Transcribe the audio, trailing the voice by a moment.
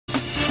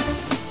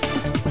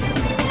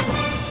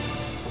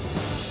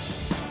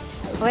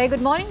Very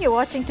good morning. You're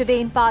watching Today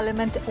in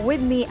Parliament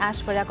with me,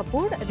 Aishwarya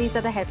Kapoor. These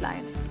are the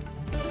headlines.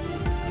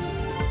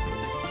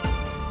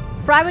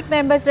 Private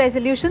members'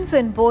 resolutions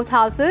in both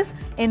houses.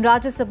 In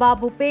Rajya Sabha,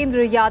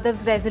 Bhupendra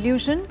Yadav's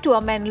resolution to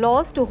amend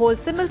laws to hold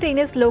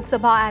simultaneous Lok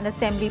Sabha and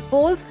Assembly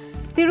polls.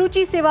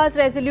 Tiruchi Siva's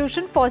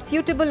resolution for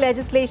suitable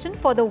legislation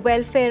for the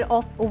welfare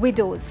of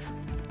widows.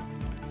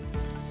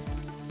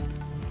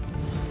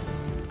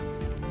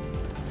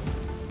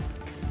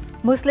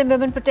 Muslim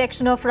Women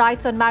Protection of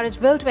Rights on Marriage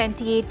Bill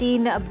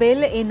 2018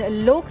 bill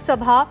in Lok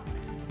Sabha.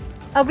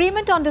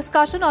 Agreement on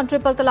discussion on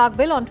Triple Talaq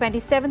Bill on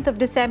 27th of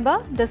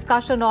December.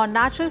 Discussion on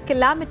natural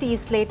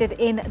calamities slated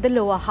in the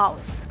lower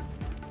house.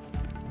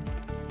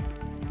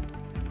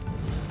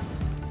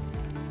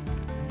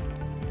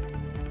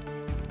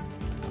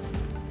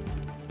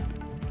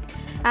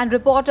 And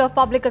report of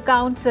Public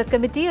Accounts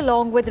Committee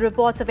along with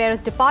reports of various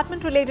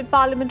department-related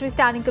parliamentary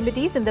standing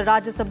committees in the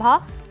Rajya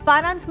Sabha.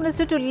 Finance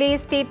Minister to lay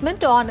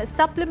statement on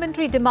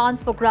supplementary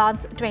demands for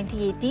grants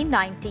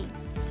 2018-19.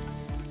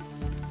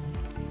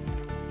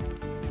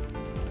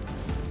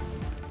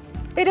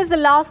 It is the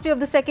last day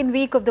of the second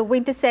week of the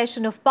winter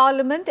session of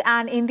Parliament,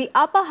 and in the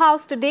upper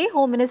house today,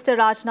 Home Minister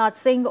Rajnath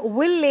Singh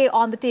will lay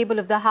on the table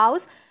of the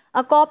House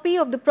a copy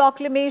of the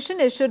proclamation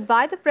issued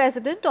by the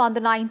President on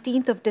the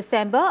 19th of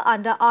December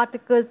under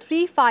Article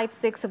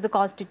 356 of the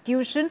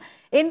Constitution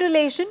in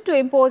relation to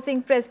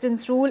imposing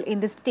President's rule in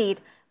the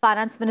state.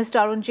 Finance Minister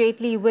Arun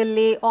Jaitley will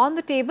lay on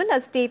the table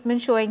a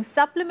statement showing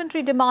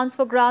supplementary demands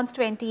for grants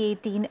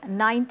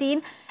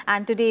 2018-19.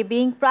 And today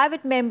being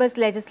private members'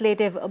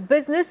 legislative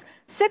business,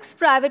 6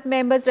 private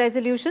members'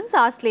 resolutions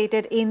are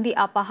slated in the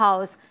upper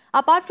house.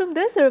 Apart from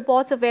this, the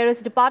reports of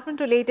various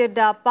department-related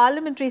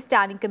parliamentary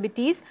standing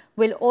committees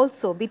will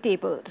also be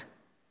tabled.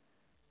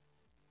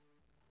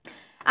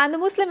 And the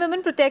Muslim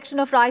Women Protection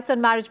of Rights on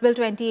Marriage Bill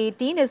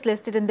 2018 is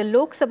listed in the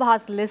Lok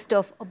Sabha's list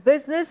of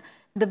business.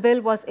 The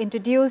bill was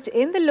introduced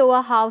in the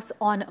lower house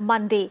on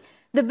Monday.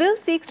 The bill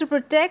seeks to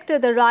protect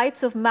the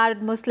rights of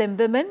married Muslim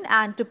women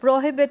and to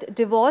prohibit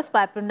divorce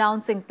by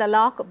pronouncing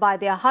talaq by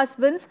their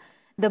husbands.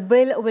 The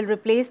bill will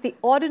replace the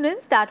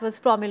ordinance that was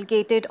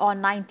promulgated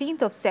on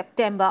 19th of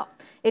September.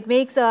 It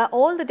makes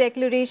all the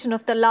declaration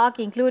of talaq,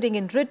 including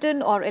in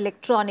written or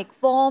electronic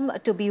form,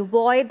 to be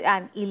void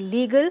and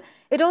illegal.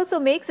 It also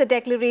makes a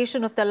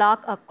declaration of talaq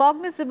a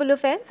cognizable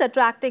offence,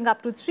 attracting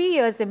up to 3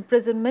 years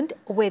imprisonment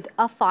with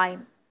a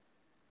fine.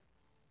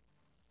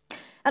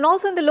 And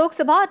also in the Lok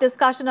Sabha,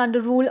 discussion under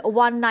Rule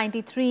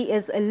 193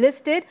 is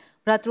listed.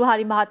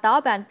 Bhartrihari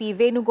Mahatab and P.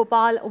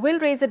 Venugopal will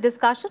raise a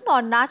discussion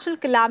on natural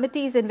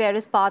calamities in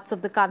various parts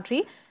of the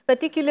country,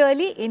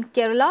 particularly in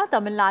Kerala,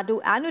 Tamil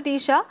Nadu and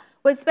Odisha,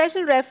 with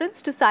special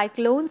reference to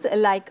cyclones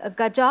like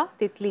Gaja,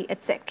 Titli,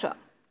 etc.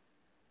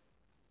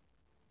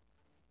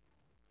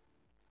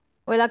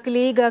 Well, our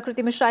colleague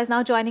Kriti Mishra is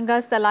now joining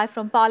us live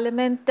from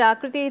Parliament.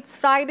 Kriti, it's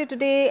Friday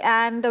today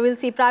and we'll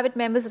see private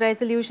members'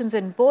 resolutions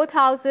in both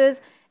houses.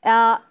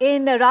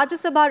 In Rajya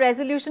Sabha,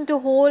 resolution to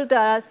hold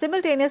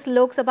simultaneous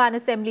Lok Sabha and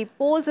Assembly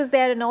polls is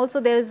there, and also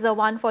there is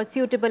one for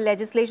suitable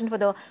legislation for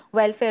the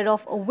welfare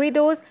of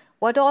widows.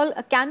 What all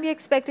can we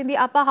expect in the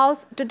upper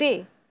house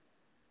today?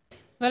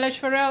 Well,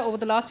 Aishwarya, over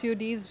the last few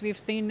days, we've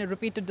seen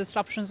repeated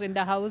disruptions in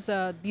the House.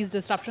 These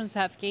disruptions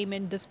have came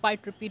in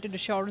despite repeated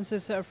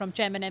assurances from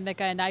Chairman M.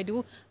 Venkaiah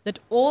Naidu that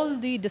all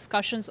the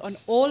discussions on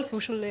all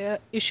crucial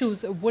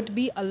issues would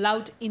be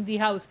allowed in the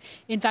House.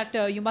 In fact,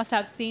 you must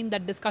have seen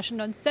that discussion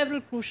on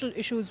several crucial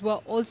issues were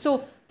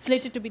also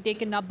slated to be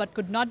taken up but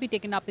could not be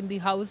taken up in the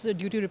House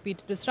due to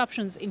repeated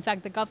disruptions. In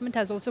fact, the government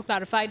has also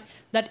clarified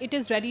that it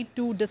is ready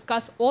to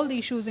discuss all the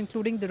issues,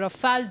 including the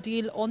Rafale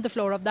deal, on the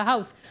floor of the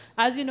House.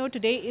 As you know,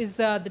 today is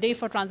the day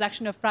for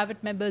transaction of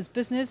private members'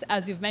 business.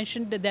 As you've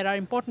mentioned, there are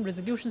important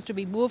resolutions to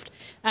be moved,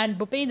 and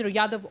Bhupendra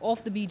Yadav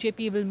of the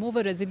BJP will move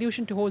a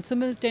resolution to hold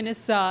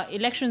simultaneous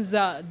elections,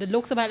 the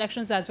Lok Sabha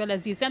elections as well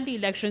as the Assembly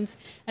elections,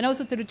 and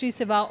also Tiruchi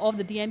Siva of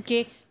the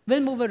DMK will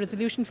move a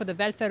resolution for the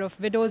welfare of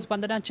widows.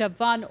 Vandana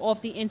Chavan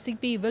of the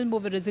NCP will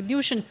move a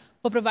resolution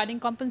for providing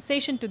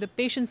compensation to the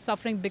patients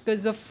suffering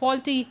because of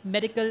faulty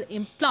medical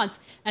implants.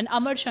 And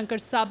Amar Shankar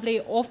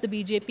Sable of the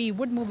BJP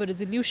would move a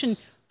resolution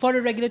for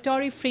a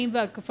regulatory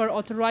framework for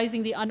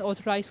authorizing the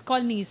unauthorized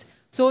colonies.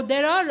 So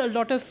there are a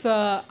lot of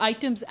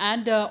items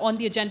and on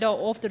the agenda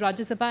of the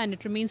Rajya Sabha, and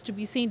it remains to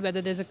be seen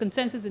whether there's a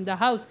consensus in the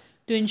House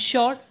to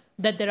ensure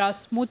that there are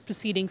smooth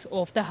proceedings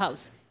of the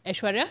House.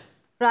 Aishwarya?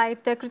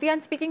 Right. Kriti,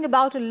 and speaking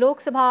about Lok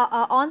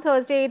Sabha, on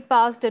Thursday it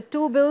passed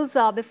 2 bills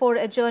before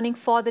adjourning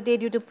for the day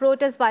due to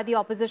protests by the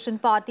opposition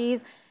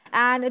parties.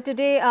 And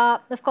today,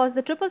 of course,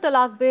 the Triple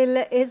Talaq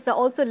Bill is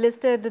also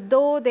listed,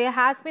 though there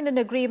has been an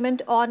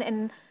agreement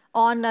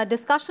on a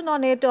discussion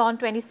on it on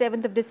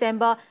 27th of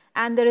December.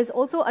 And there is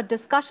also a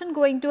discussion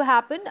going to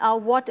happen.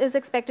 What is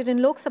expected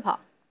in Lok Sabha?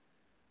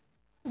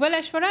 Well,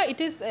 Aishwarya,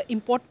 it is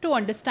important to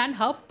understand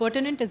how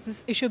pertinent is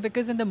this issue,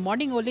 because in the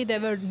morning only there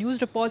were news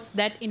reports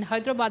that in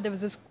Hyderabad there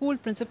was a school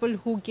principal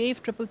who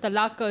gave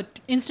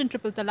instant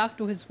triple talaq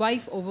to his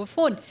wife over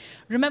phone.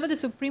 Remember, the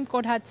Supreme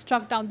Court had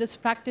struck down this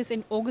practice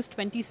in August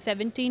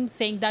 2017,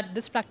 saying that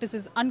this practice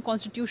is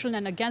unconstitutional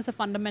and against the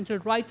fundamental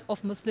rights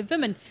of Muslim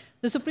women.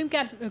 The Supreme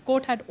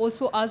Court had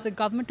also asked the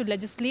government to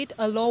legislate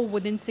a law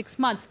within 6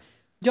 months.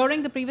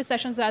 During the previous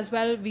sessions as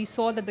well, we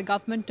saw that the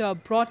government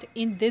brought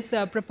in this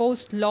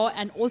proposed law,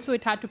 and also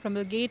it had to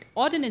promulgate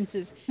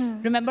ordinances.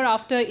 Remember,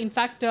 after, in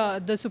fact,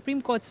 the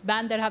Supreme Court's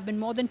ban, there have been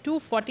more than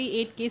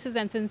 248 cases,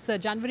 and since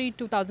January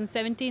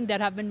 2017, there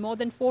have been more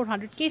than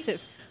 400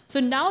 cases. So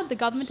now the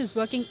government is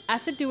working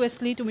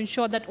assiduously to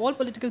ensure that all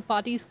political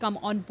parties come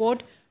on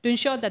board to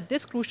ensure that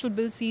this crucial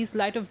bill sees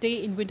light of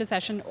day in winter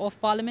session of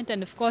Parliament.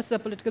 And of course, the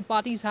political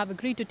parties have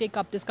agreed to take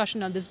up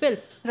discussion on this bill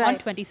on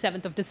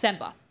 27th of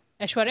December.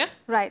 Aishwarya?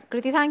 Right.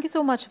 Kriti, thank you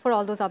so much for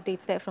all those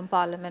updates there from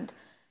Parliament.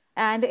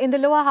 And in the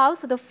lower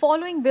house, the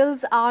following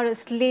bills are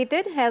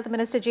slated. Health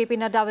Minister JP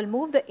Nadda will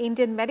move the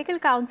Indian Medical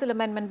Council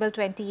Amendment Bill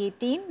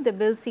 2018. The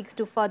bill seeks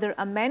to further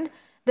amend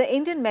the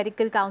Indian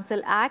Medical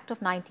Council Act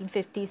of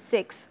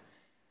 1956.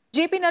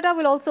 JP Nadda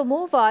will also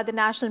move the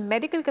National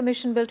Medical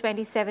Commission Bill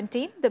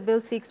 2017. The bill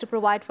seeks to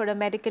provide for a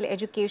medical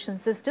education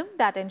system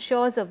that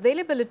ensures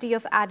availability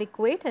of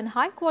adequate and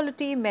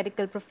high-quality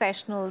medical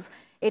professionals.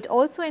 It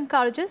also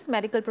encourages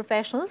medical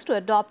professionals to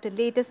adopt the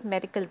latest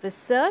medical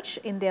research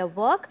in their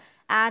work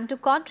and to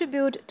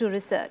contribute to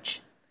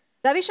research.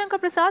 Ravi Shankar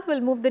Prasad will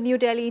move the New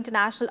Delhi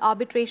International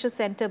Arbitration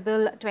Centre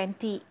Bill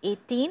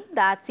 2018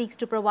 that seeks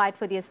to provide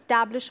for the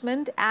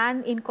establishment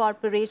and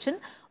incorporation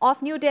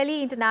of New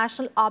Delhi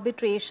International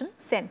Arbitration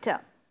Centre.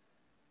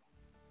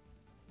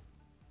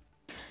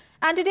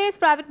 And today's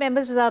private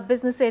members reserve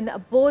business in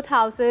both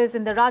houses.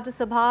 In the Rajya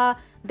Sabha,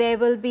 there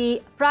will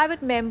be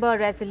private member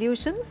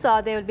resolutions.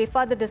 There will be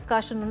further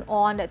discussion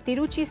on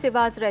Tiruchi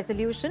Siva's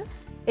resolution.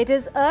 It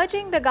is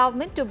urging the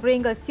government to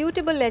bring a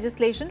suitable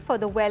legislation for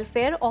the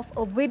welfare of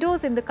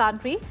widows in the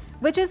country,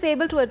 which is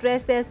able to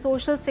address their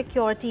social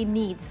security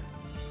needs.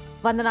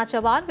 Vandana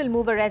Chavan will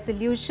move a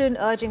resolution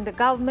urging the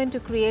government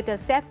to create a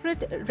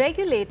separate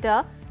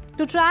regulator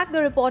to track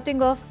the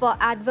reporting of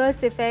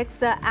adverse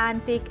effects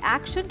and take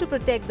action to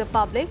protect the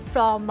public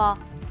from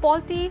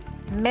faulty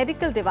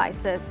medical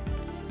devices.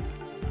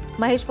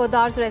 Mahesh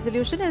Podar's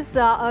resolution is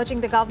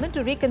urging the government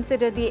to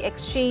reconsider the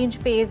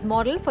exchange pays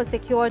model for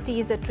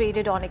securities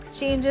traded on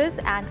exchanges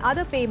and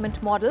other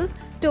payment models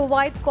to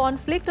avoid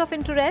conflict of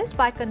interest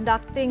by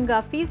conducting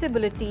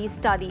feasibility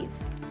studies.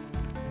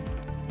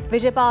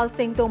 Vijaypal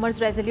Singh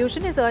Tomar's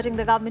resolution is urging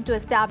the government to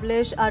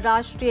establish a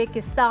Rashtriya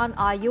Kisan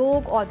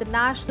Ayog, or the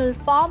National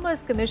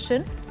Farmers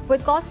Commission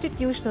with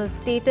constitutional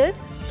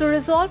status, to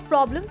resolve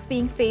problems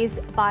being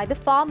faced by the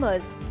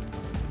farmers.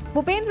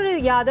 Bhupendra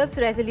Yadav's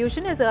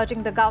resolution is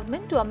urging the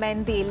government to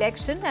amend the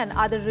election and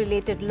other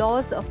related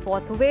laws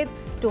forthwith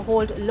to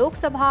hold Lok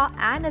Sabha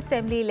and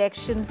Assembly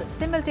elections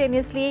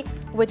simultaneously,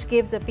 which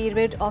gives a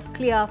period of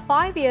clear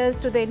 5 years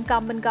to the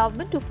incumbent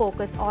government to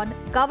focus on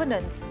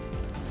governance.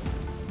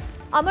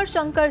 Amar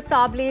Shankar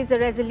Sable's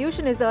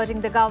resolution is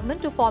urging the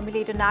government to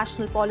formulate a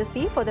national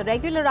policy for the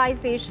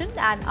regularization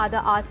and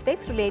other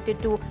aspects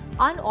related to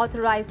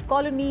unauthorized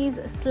colonies,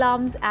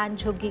 slums and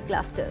jhuggi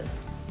clusters.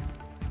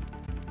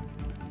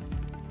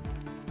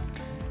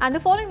 And the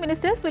following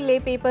ministers will lay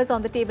papers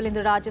on the table in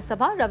the Rajya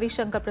Sabha. Ravi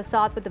Shankar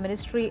Prasad with the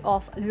Ministry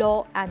of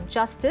Law and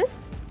Justice.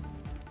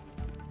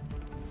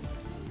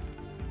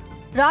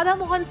 Radha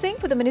Mohan Singh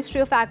for the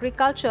Ministry of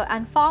Agriculture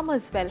and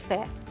Farmers'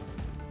 Welfare.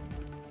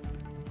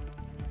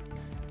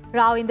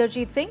 Rao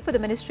Inderjeet Singh for the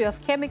Ministry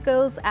of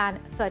Chemicals and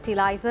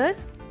Fertilizers.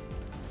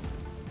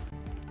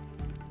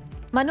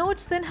 Manoj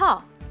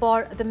Sinha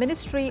for the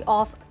Ministry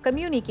of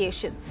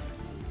Communications.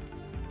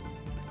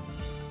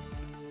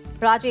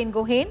 Rajen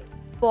Gohain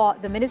for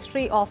the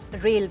Ministry of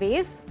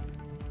Railways.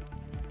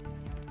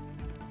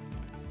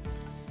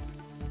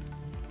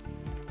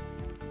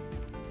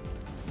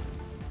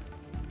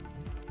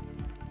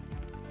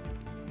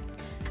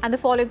 And the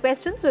following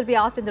questions will be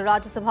asked in the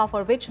Rajya Sabha,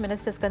 for which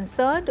ministers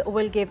concerned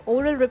will give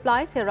oral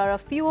replies. Here are a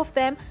few of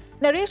them.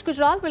 Naresh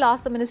Gujral will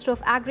ask the Minister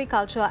of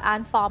Agriculture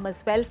and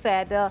Farmers'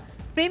 Welfare. The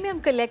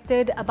premium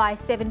collected by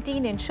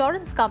 17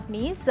 insurance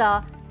companies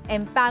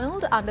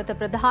empanelled under the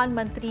Pradhan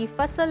Mantri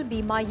Fasal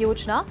Bima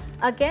Yojana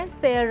against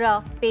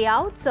their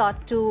payouts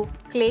to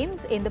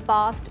claims in the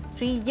past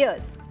 3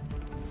 years.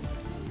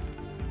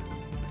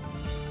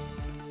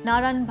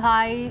 Naran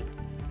Bhai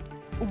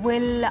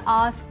will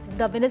ask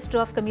the Minister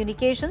of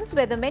Communications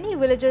whether many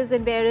villages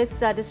in various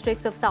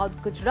districts of South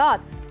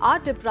Gujarat are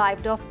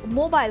deprived of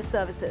mobile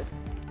services.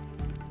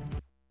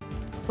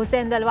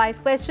 Hussain Dalwai's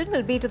question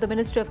will be to the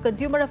Ministry of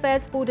Consumer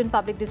Affairs, Food and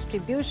Public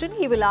Distribution.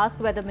 He will ask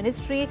whether the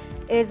ministry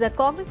is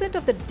cognizant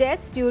of the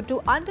deaths due to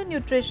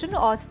undernutrition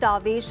or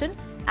starvation,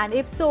 and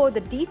if so,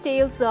 the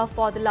details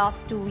for the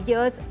last 2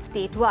 years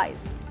state-wise.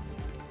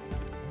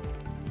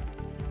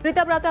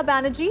 Rita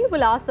Banerjee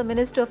will ask the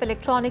Minister of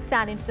Electronics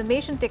and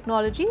Information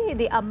Technology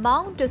the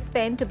amount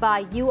spent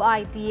by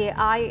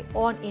UIDAI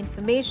on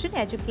information,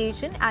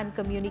 education and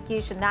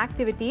communication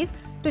activities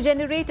to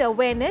generate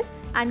awareness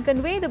and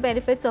convey the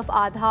benefits of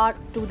Aadhaar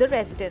to the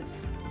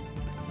residents.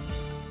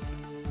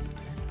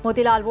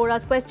 Motilal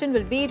Vora's question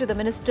will be to the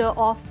Minister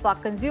of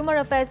Consumer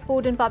Affairs,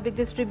 Food and Public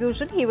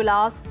Distribution. He will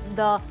ask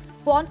the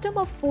quantum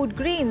of food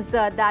grains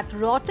that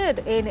rotted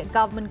in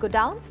government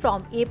godowns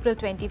from April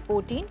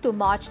 2014 to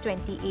March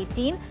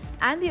 2018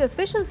 and the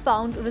officials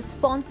found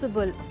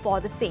responsible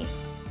for the same.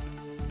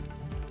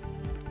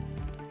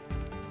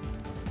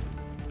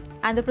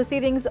 And the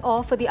proceedings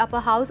of the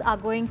upper house are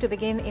going to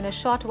begin in a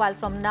short while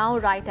from now,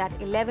 right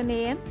at 11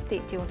 a.m. Stay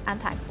tuned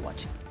and thanks for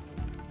watching.